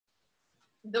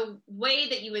the way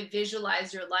that you would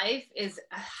visualize your life is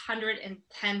 110%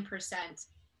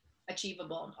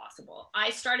 achievable and possible. I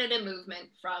started a movement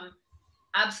from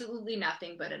absolutely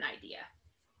nothing but an idea.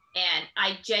 And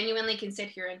I genuinely can sit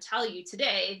here and tell you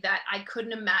today that I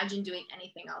couldn't imagine doing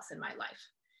anything else in my life.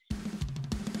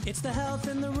 It's the Health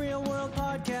in the Real World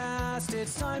podcast.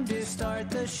 It's time to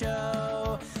start the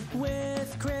show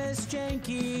with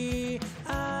Janke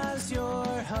as your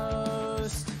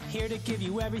host. Here to give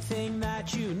you everything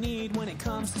that you need when it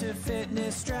comes to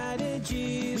fitness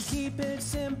strategies. We keep it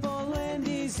simple and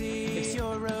easy. It's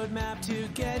your roadmap to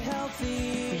get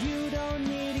healthy. You don't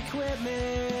need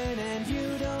equipment and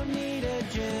you don't need a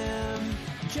gym.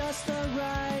 Just the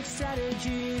right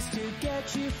strategies to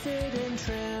get you fit and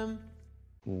trim.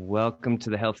 Welcome to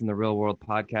the Health in the Real World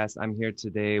podcast. I'm here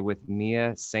today with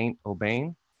Mia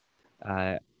St-Aubin.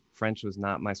 French was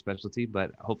not my specialty,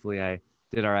 but hopefully I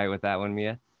did all right with that one,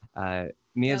 Mia.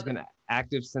 Mia's been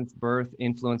active since birth,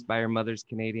 influenced by her mother's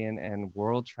Canadian and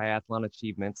world triathlon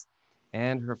achievements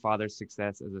and her father's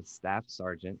success as a staff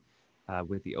sergeant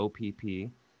with the OPP,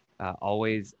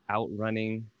 always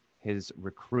outrunning his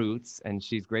recruits. And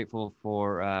she's grateful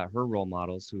for her role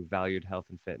models who valued health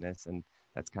and fitness, and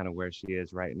that's kind of where she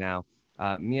is right now.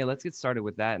 Mia, let's get started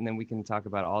with that, and then we can talk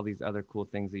about all these other cool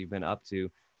things that you've been up to.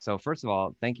 So first of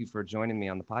all, thank you for joining me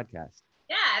on the podcast.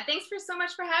 Yeah, thanks so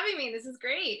much for having me. This is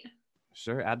great.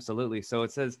 Sure, absolutely. So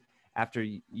it says after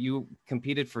you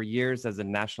competed for years as a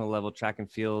national level track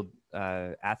and field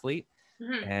athlete,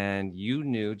 and you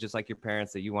knew, just like your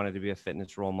parents, that you wanted to be a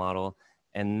fitness role model,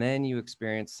 and then you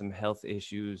experienced some health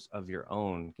issues of your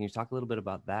own. Can you talk a little bit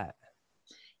about that?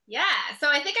 Yeah, so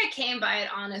I think I came by it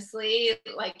honestly,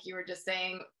 like you were just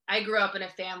saying. I grew up in a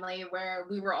family where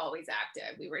we were always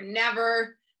active. We were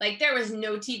never, like, there was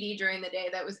no TV during the day.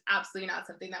 That was absolutely not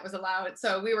something that was allowed.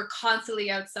 So we were constantly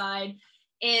outside.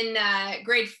 In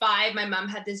grade 5, my mom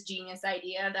had this genius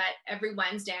idea that every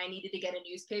Wednesday I needed to get a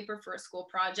newspaper for a school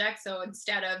project. So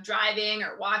instead of driving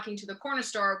or walking to the corner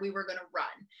store, we were going to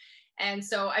run. And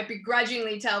so I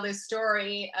begrudgingly tell this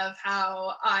story of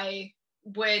how I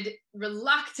would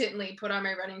reluctantly put on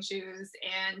my running shoes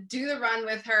and do the run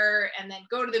with her and then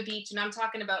go to the beach. And I'm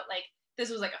talking about, like,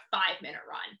 this was like a 5-minute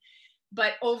run.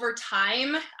 But over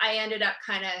time, I ended up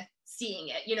kind of seeing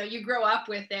it. You know, you grow up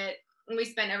with it. And we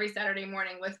spent every Saturday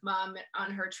morning with mom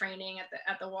on her training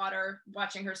at the water,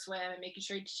 watching her swim and making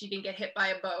sure she didn't get hit by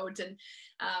a boat. And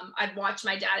I'd watch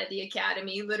my dad at the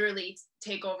academy literally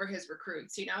take over his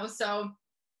recruits, you know? So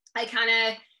I kind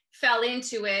of fell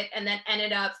into it and then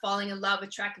ended up falling in love with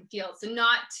track and field. So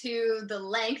not to the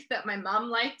length that my mom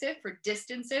liked it for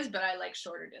distances, but I like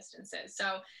shorter distances.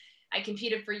 So I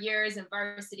competed for years in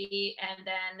varsity and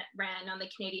then ran on the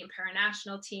Canadian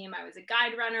Paranational team. I was a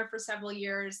guide runner for several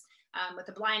years with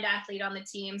a blind athlete on the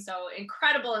team. So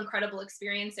incredible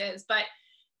experiences. But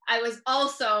I was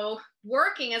also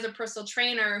working as a personal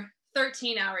trainer,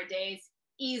 13-hour days,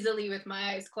 easily with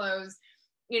my eyes closed,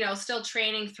 you know, still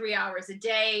training 3 hours a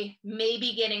day,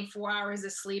 maybe getting 4 hours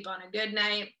of sleep on a good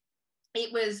night.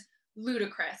 It was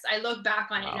ludicrous. I look back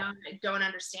on it now and I don't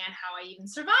understand how I even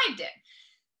survived it.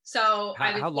 So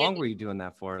how long were you doing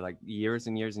that for? Like years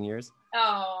and years and years?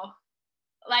 Oh,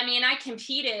 I mean, I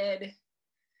competed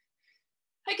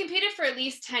for at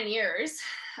least 10 years.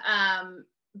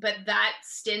 But that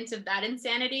stint of that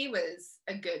insanity was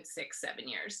a good 6-7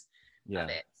 years. Yeah. Of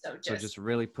it. So just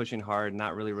really pushing hard,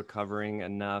 not really recovering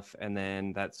enough. And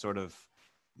then that sort of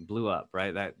blew up,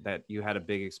 right? That you had a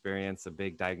big experience, a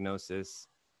big diagnosis.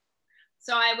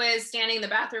 So I was standing in the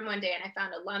bathroom one day and I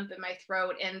found a lump in my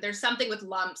throat, and there's something with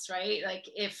lumps, right? Like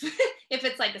if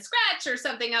it's like a scratch or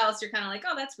something else, you're kind of like,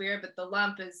 oh, that's weird. But the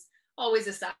lump is always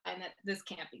a sign that this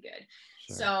can't be good.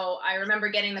 Sure. So I remember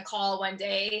getting the call one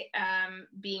day,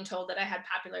 being told that I had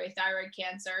papillary thyroid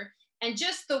cancer. And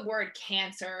just the word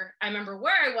cancer, I remember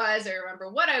where I was, I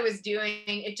remember what I was doing,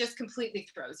 it just completely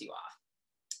throws you off.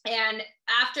 And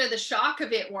after the shock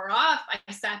of it wore off,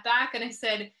 I sat back and I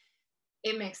said,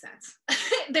 it makes sense.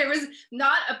 There was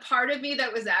not a part of me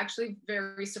that was actually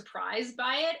very surprised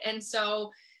by it. And so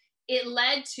it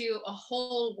led to a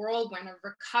whole whirlwind of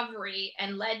recovery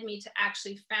and led me to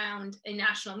actually found a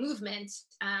national movement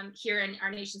here in our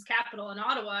nation's capital in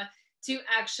Ottawa to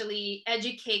actually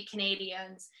educate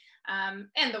Canadians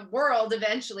and the world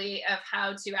eventually of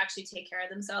how to actually take care of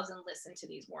themselves and listen to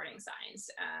these warning signs.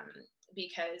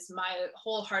 Because my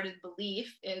wholehearted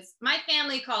belief is, my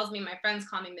family calls me, my friends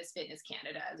call me Miss Fitness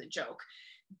Canada as a joke,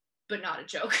 but not a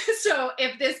joke. So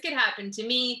if this could happen to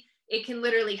me, it can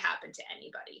literally happen to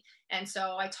anybody. And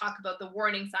so I talk about the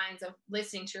warning signs of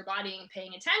listening to your body and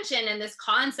paying attention. And this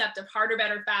concept of harder,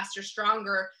 better, faster,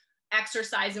 stronger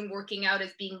exercise and working out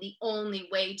as being the only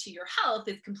way to your health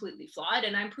is completely flawed.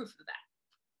 And I'm proof of that.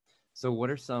 So what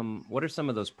are some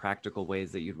of those practical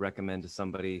ways that you'd recommend to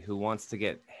somebody who wants to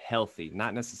get healthy,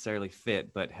 not necessarily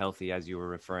fit, but healthy, as you were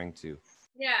referring to?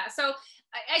 Yeah. So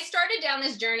I started down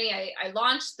this journey. I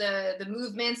launched the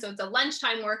movement. So it's a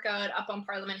lunchtime workout up on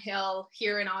Parliament Hill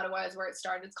here in Ottawa is where it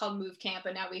started. It's called Move Camp.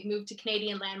 And now we've moved to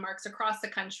Canadian landmarks across the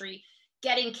country,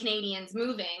 getting Canadians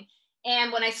moving.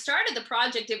 And when I started the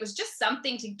project, it was just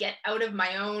something to get out of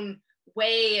my own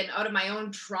way and out of my own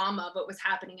drama of what was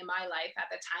happening in my life at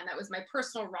the time. That was my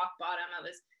personal rock bottom. I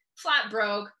was flat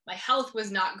broke. My health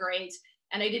was not great.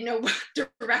 And I didn't know what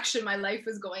direction my life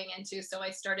was going into. So I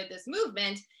started this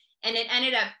movement, and it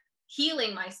ended up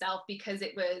healing myself because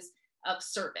it was of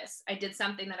service. I did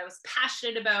something that I was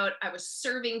passionate about. I was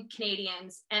serving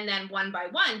Canadians. And then one by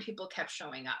one, people kept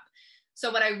showing up.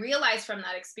 So what I realized from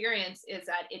that experience is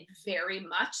that it very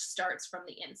much starts from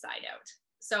the inside out.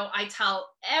 So I tell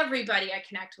everybody I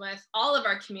connect with, all of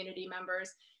our community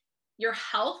members, your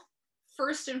health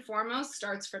first and foremost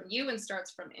starts from you and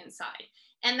starts from inside.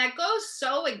 And that goes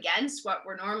so against what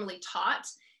we're normally taught,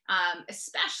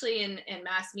 especially in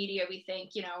mass media. We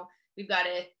think, we've got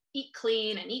to eat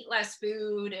clean and eat less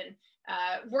food and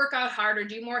work out harder,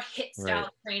 do more HIIT style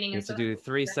training. You have to do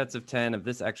 3 sets of 10 of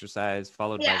this exercise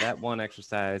followed by that one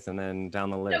exercise and then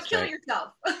down the list. Kill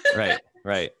yourself.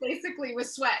 Right. Basically with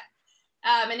sweat.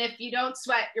 And if you don't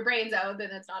sweat your brains out, then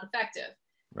it's not effective.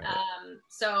 Right.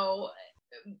 So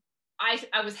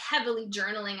I was heavily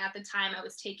journaling at the time. I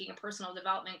was taking a personal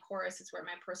development course. It's where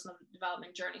my personal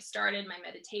development journey started. My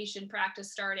meditation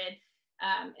practice started.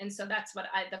 And so that's what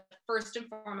the first and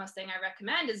foremost thing I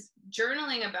recommend is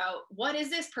journaling about what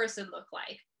does this person look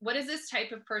like? What is this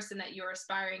type of person that you're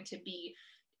aspiring to be?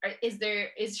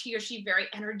 Is he or she very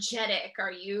energetic?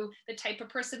 Are you the type of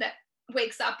person that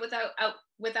wakes up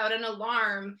without an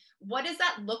alarm? What does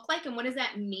that look like? And what does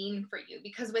that mean for you?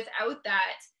 Because without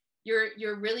that,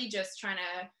 you're really just trying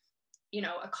to,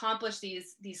 accomplish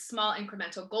these small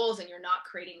incremental goals, and you're not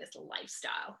creating this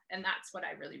lifestyle. And that's what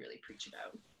I really, really preach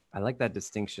about. I like that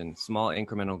distinction, small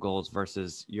incremental goals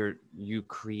versus you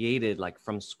created like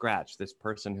from scratch this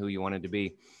person who you wanted to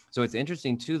be. So it's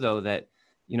interesting too, though, that,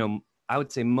 I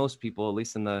would say most people, at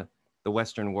least in the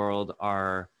Western world,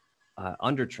 are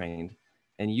undertrained,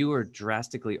 and you are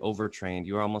drastically overtrained.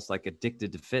 You are almost like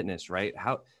addicted to fitness, right?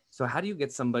 How do you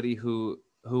get somebody who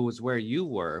was where you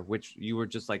were, which you were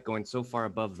just like going so far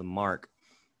above the mark?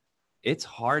 It's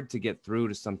hard to get through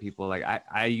to some people. Like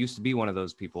I used to be one of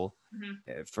those people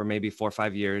for maybe 4 or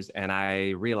 5 years. And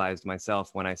I realized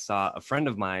myself when I saw a friend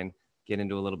of mine get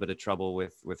into a little bit of trouble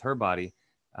with her body.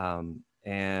 But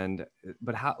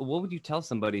what would you tell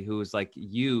somebody who was like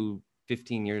you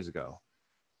 15 years ago?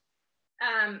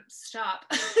 Stop.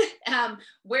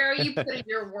 Where are you putting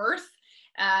your worth?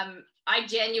 I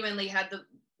genuinely had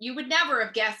you would never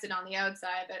have guessed it on the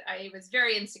outside, but I was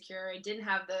very insecure. I didn't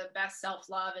have the best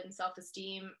self-love and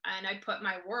self-esteem. And I put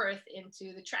my worth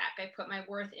into the track. I put my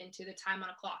worth into the time on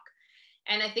a clock.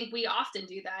 And I think we often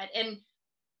do that. And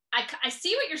I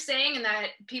see what you're saying, in that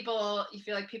you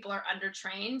feel like people are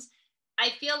undertrained. I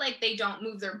feel like they don't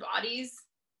move their bodies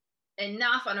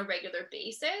enough on a regular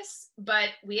basis, but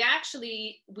we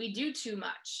do too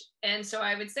much. And so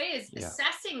I would say is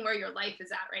assessing where your life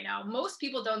is at right now. Most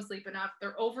people don't sleep enough.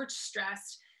 They're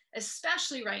overstressed,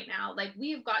 especially right now. Like,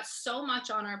 we've got so much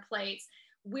on our plates.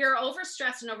 We're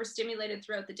overstressed and overstimulated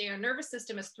throughout the day. Our nervous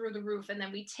system is through the roof. And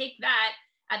then we take that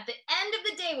at the end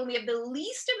of the day when we have the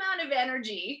least amount of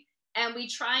energy, and we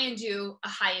try and do a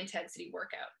high intensity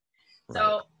workout. Right.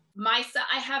 So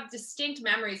I have distinct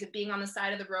memories of being on the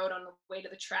side of the road on the way to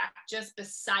the track, just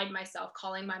beside myself,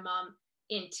 calling my mom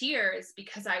in tears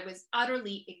because I was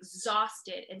utterly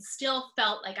exhausted and still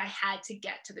felt like I had to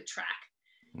get to the track.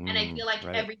 And I feel like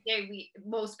every day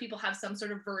most people have some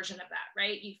sort of version of that,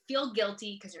 right? You feel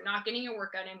guilty because you're not getting your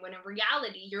workout in, when in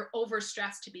reality, you're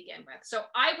overstressed to begin with. So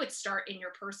I would start in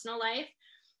your personal life.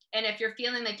 And if you're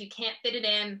feeling like you can't fit it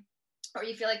in, or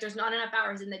you feel like there's not enough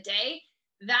hours in the day,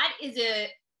 that is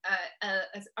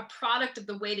a product of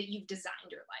the way that you've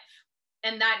designed your life.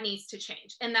 And that needs to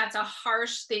change. And that's a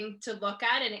harsh thing to look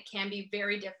at. And it can be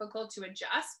very difficult to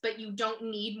adjust, but you don't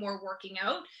need more working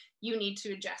out. You need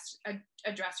to address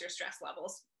your stress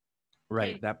levels.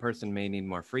 Right. That person may need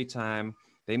more free time.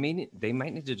 They might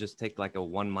need to just take like a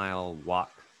 1 mile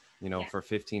walk, for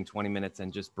 15, 20 minutes,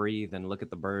 and just breathe and look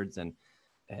at the birds and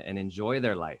enjoy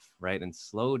their life. Right. And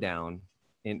slow down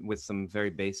with some very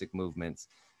basic movements.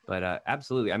 But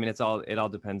absolutely. I mean, it all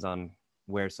depends on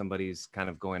where somebody's kind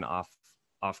of going off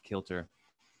kilter.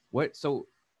 So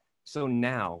So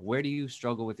now, where do you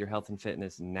struggle with your health and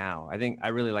fitness now? I think I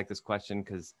really like this question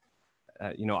because,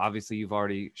 you know, obviously you've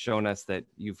already shown us that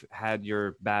you've had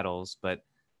your battles, but,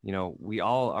 you know, we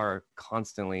all are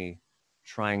constantly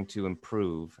trying to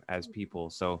improve as people.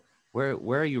 So where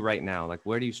are you right now? Like,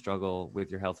 where do you struggle with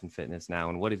your health and fitness now?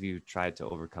 And what have you tried to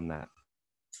overcome that?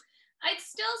 I'd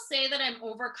still say that I'm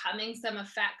overcoming some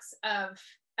effects of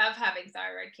having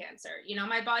thyroid cancer. You know,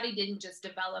 my body didn't just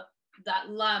develop that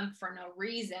lump for no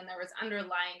reason. There was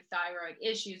underlying thyroid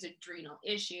issues, adrenal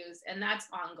issues, and that's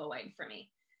ongoing for me.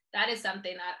 That is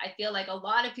something that I feel like a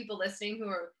lot of people listening who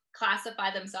are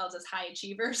classify themselves as high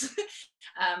achievers,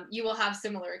 you will have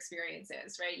similar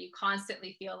experiences, right? You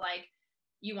constantly feel like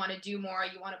you want to do more,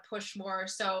 you want to push more.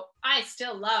 So I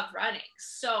still love running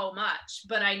so much,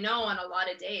 but I know on a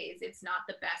lot of days, it's not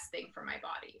the best thing for my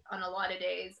body. On a lot of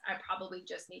days, I probably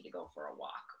just need to go for a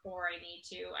walk, or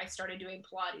I started doing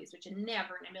Pilates, which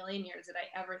never in a million years did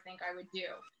I ever think I would do.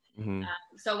 Mm-hmm.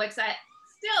 So it's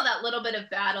still that little bit of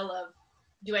battle of,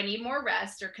 do I need more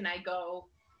rest, or can I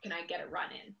get a run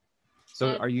in?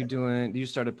 So do you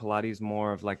started Pilates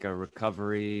more of like a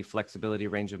recovery, flexibility,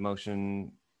 range of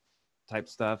motion type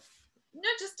stuff? No,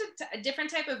 just a different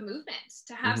type of movement,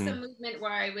 to have some movement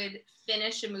where I would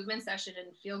finish a movement session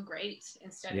and feel great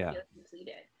instead of feeling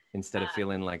depleted. Instead of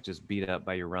feeling like just beat up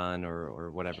by your run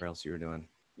or whatever else you were doing.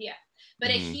 Yeah. But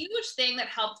a huge thing that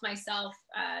helped myself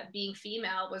being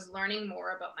female was learning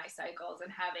more about my cycles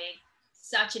and having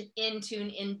such an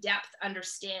in-depth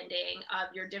understanding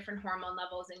of your different hormone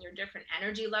levels and your different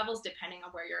energy levels, depending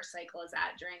on where your cycle is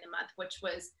at during the month, which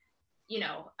was, you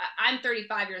know, I'm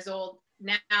 35 years old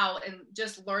now and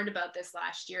just learned about this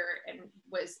last year and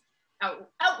was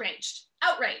outraged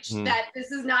that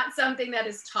this is not something that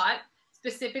is taught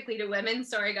specifically to women.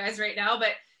 Sorry guys right now,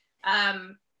 but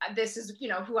this is, you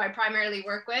know, who I primarily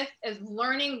work with, is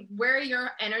learning where your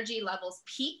energy levels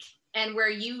peak and where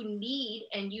you need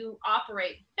and you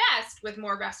operate best with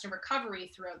more rest and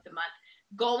recovery throughout the month.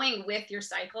 Going with your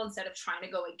cycle instead of trying to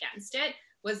go against it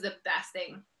was the best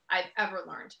thing I've ever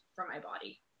learned from my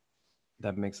body.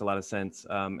 That makes a lot of sense.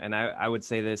 And I would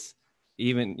say this,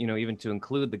 even to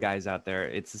include the guys out there,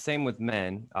 it's the same with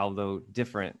men, although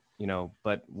different, you know,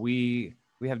 but we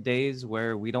have days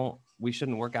where we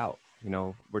shouldn't work out, you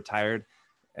know, we're tired.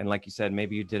 And like you said,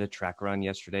 maybe you did a track run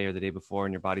yesterday or the day before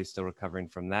and your body's still recovering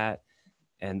from that.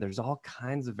 And there's all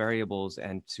kinds of variables,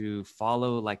 and to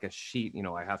follow like a sheet, you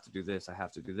know, I have to do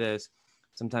this,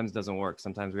 sometimes doesn't work.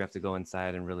 Sometimes we have to go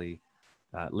inside and really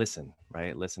listen,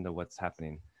 right? Listen to what's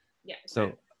happening. Yeah.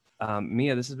 So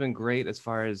Mia, this has been great as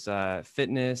far as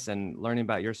fitness and learning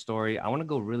about your story. I want to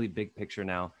go really big picture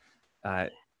now.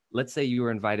 Let's say you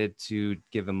were invited to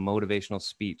give a motivational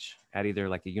speech at either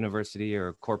like a university or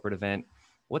a corporate event.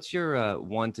 What's your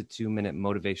 1 to 2 minute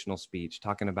motivational speech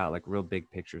talking about like real big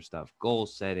picture stuff, goal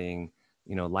setting,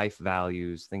 you know, life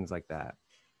values, things like that?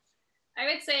 I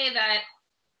would say that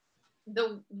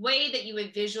the way that you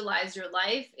would visualize your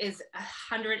life is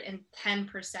 110%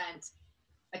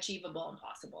 achievable and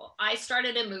possible. I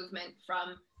started a movement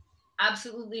from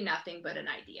absolutely nothing but an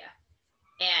idea.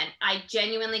 And I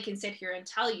genuinely can sit here and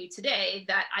tell you today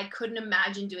that I couldn't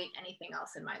imagine doing anything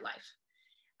else in my life.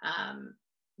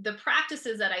 The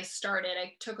practices that I started,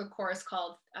 I took a course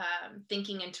called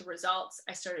Thinking into Results.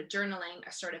 I started journaling. I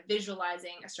started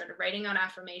visualizing. I started writing on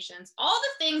affirmations. All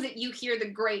the things that you hear the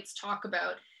greats talk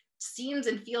about seems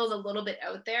and feels a little bit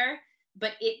out there,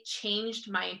 but it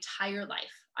changed my entire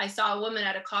life. I saw a woman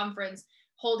at a conference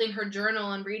holding her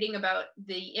journal and reading about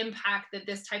the impact that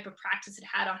this type of practice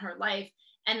had on her life.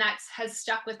 And that has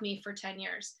stuck with me for 10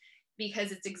 years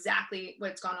because it's exactly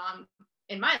what's gone on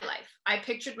in my life. I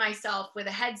pictured myself with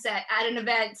a headset at an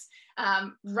event,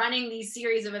 running these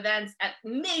series of events at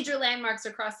major landmarks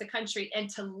across the country, and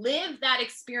to live that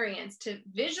experience, to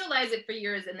visualize it for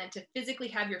years, and then to physically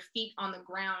have your feet on the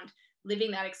ground,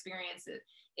 living that experience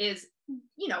is,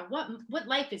 you know, what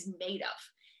life is made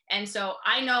of. And so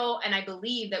I know, and I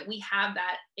believe that we have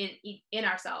that in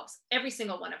ourselves, every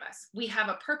single one of us. We have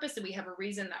a purpose and we have a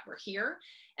reason that we're here.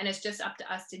 And it's just up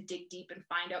to us to dig deep and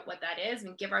find out what that is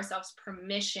and give ourselves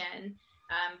permission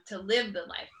to live the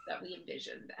life that we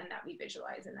envisioned and that we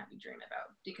visualize and that we dream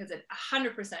about, because it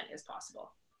 100% is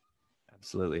possible.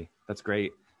 Absolutely. That's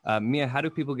great. Mia, how do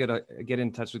people get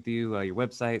in touch with you? Your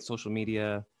website, social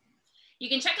media? You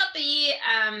can check out the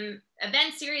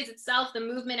event series itself, the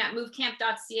movement, at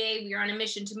movecamp.ca. We are on a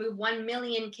mission to move 1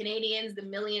 million Canadians, the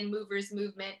Million Movers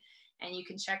movement. And you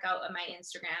can check out my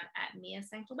Instagram at Mia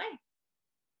St-Aubin.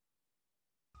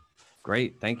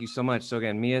 Great. Thank you so much. So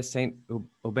again, Mia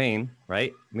St-Aubin,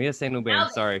 right? Mia St-Aubin.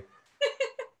 Sorry.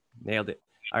 Nailed it.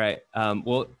 All right.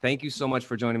 Well, thank you so much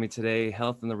for joining me today.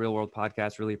 Health in the Real World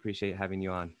podcast. Really appreciate having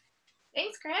you on.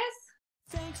 Thanks, Chris.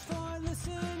 Thanks for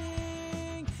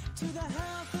listening to the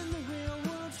Health in the Real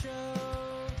World show.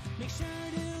 Make sure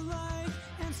to like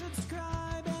and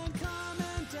subscribe and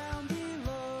comment down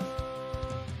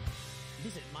below.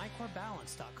 Visit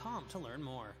mycorebalance.com to learn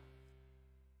more.